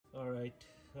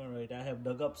All right, I have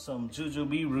dug up some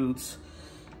jujube roots.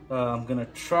 I'm gonna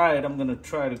try it. I'm gonna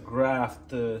try to graft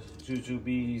the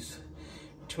jujubes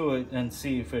to it and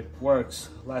see if it works.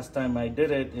 Last time I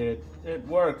did it, it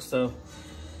worked. So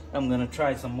I'm gonna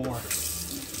try some more.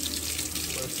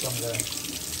 First, I'm gonna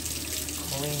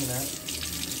clean it.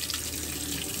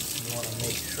 You want to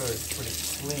make sure it's pretty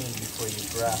clean before you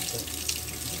graft it.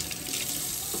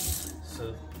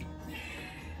 So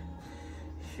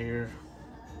here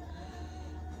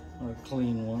are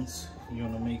clean ones. You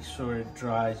want to make sure it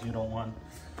dries. You don't want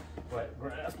wet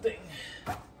grafting.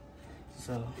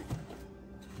 So I'm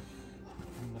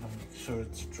gonna make sure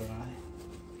it's dry.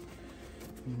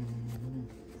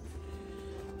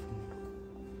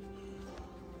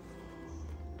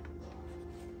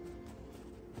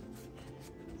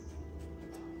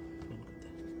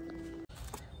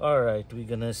 All right, we're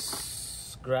gonna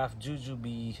graft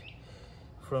jujube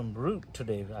from root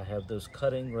today. I have those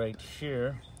cutting right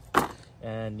here,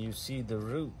 and you see the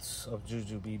roots of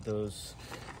jujube. Those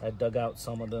I dug out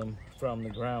some of them from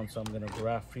the ground, so I'm gonna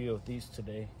graft a few of these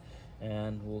today,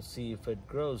 and we'll see if it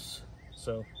grows.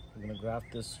 So we're gonna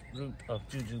graft this root of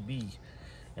jujube,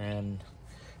 and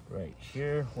right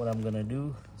here, what I'm gonna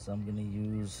do is I'm gonna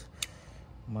use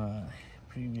my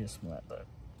previous method.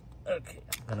 Okay,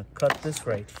 I'm gonna cut this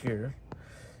right here,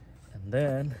 and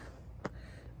then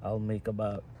I'll make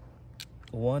about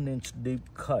 1 inch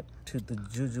deep cut to the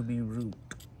jujube root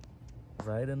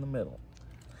right in the middle.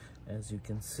 As you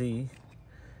can see,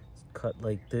 it's cut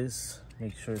like this.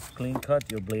 Make sure it's clean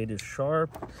cut, your blade is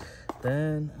sharp.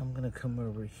 Then I'm gonna come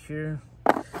over here,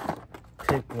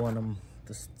 pick one of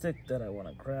the stick that I want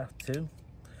to graft to,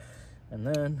 and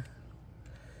then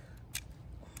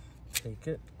take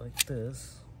it like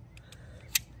this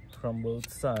from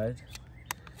both sides.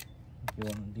 If you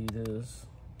want to do this,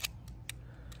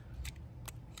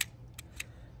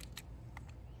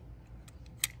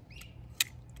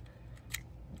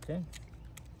 okay.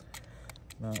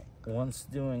 Now, once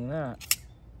doing that,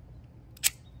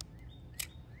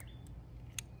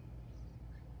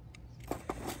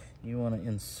 you want to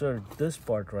insert this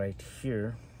part right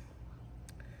here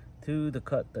to the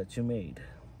cut that you made,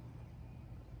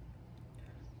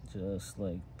 just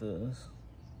like this.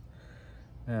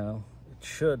 Now, it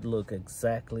should look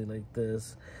exactly like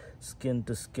this, skin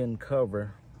to skin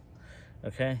cover.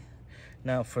 Okay,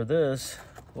 now for this,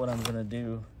 what I'm gonna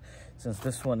do, since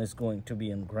this one is going to be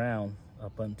in ground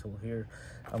up until here,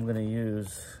 I'm gonna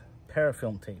use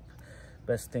parafilm tape.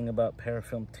 Best thing about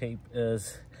parafilm tape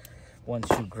is once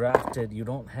you graft it, you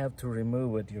don't have to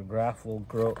remove it. Your graft will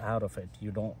grow out of it. You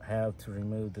don't have to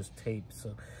remove this tape.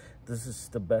 So this is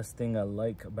the best thing I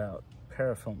like about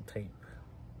parafilm tape.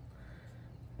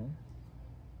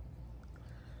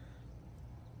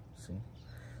 See,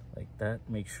 like that.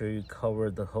 Make sure you cover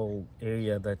the whole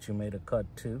area that you made a cut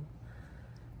to.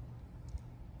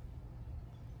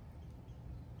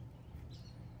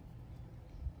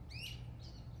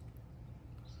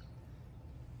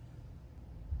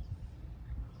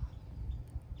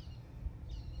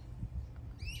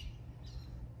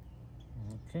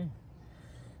 Okay,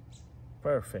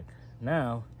 perfect.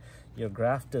 Now your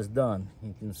graft is done.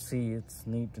 You can see it's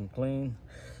neat and clean.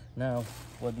 Now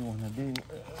what you want to do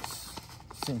is,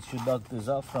 since you dug this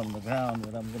up from the ground,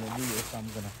 what I'm going to do is I'm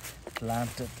going to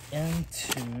plant it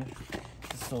into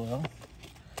the soil.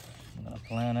 I'm going to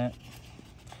plant it,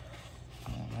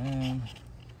 and then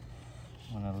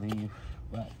I'm going to leave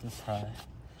about this high.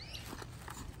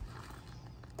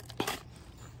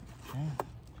 Okay.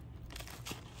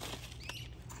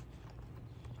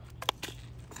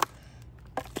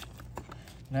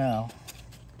 Now,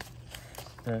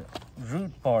 the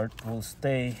root part will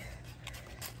stay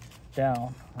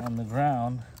down on the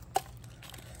ground,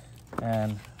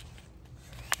 and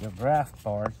your graft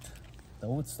part, the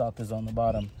wood stock, is on the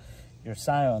bottom. Your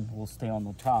scion will stay on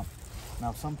the top.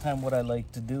 Now, sometimes what I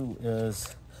like to do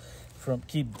is,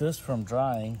 keep this from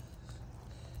drying,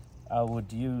 I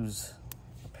would use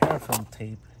a parafilm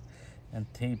tape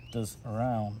and tape this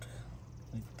around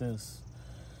like this,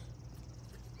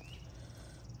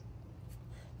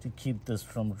 to keep this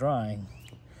from drying.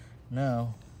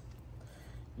 Now,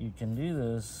 you can do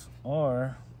this,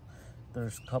 or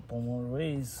there's a couple more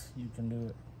ways you can do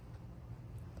it.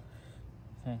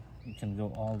 Okay, you can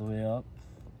go all the way up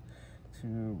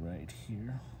to right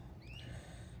here.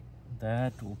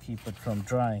 That will keep it from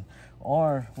drying.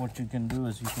 Or what you can do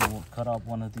is you can cut up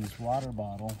one of these water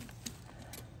bottles,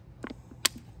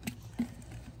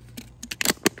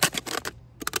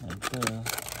 like this.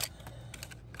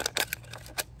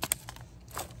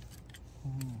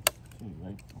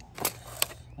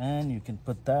 and you can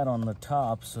put that on the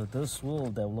top, so this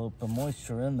will develop the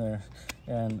moisture in there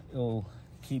and it'll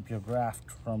keep your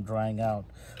graft from drying out.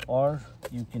 Or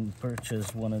you can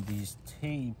purchase one of these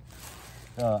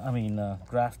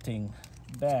grafting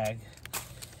bag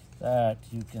that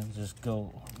you can just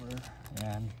go over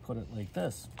and put it like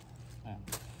this, and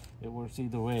it works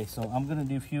either way. So I'm gonna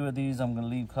do a few of these. I'm gonna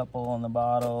leave a couple on the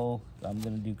bottle. I'm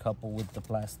gonna do a couple with the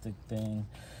plastic thing,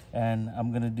 and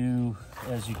I'm gonna do,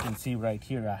 as you can see right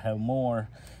here, I have more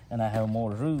and I have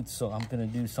more roots, so I'm gonna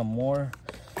do some more,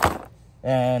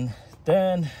 and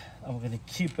then I'm gonna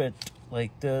keep it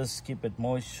like this, keep it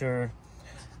moisture,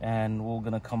 and we're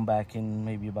gonna come back in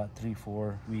maybe about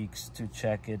 3-4 weeks to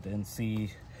check it and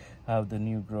see how the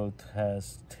new growth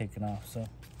has taken off. So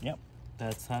yep,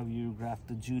 that's how you graft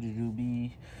the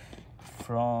jujube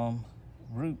from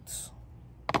roots.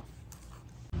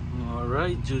 All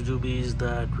right, jujubes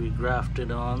that we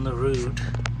grafted on the root.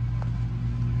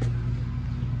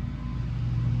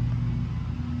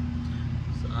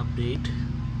 So update.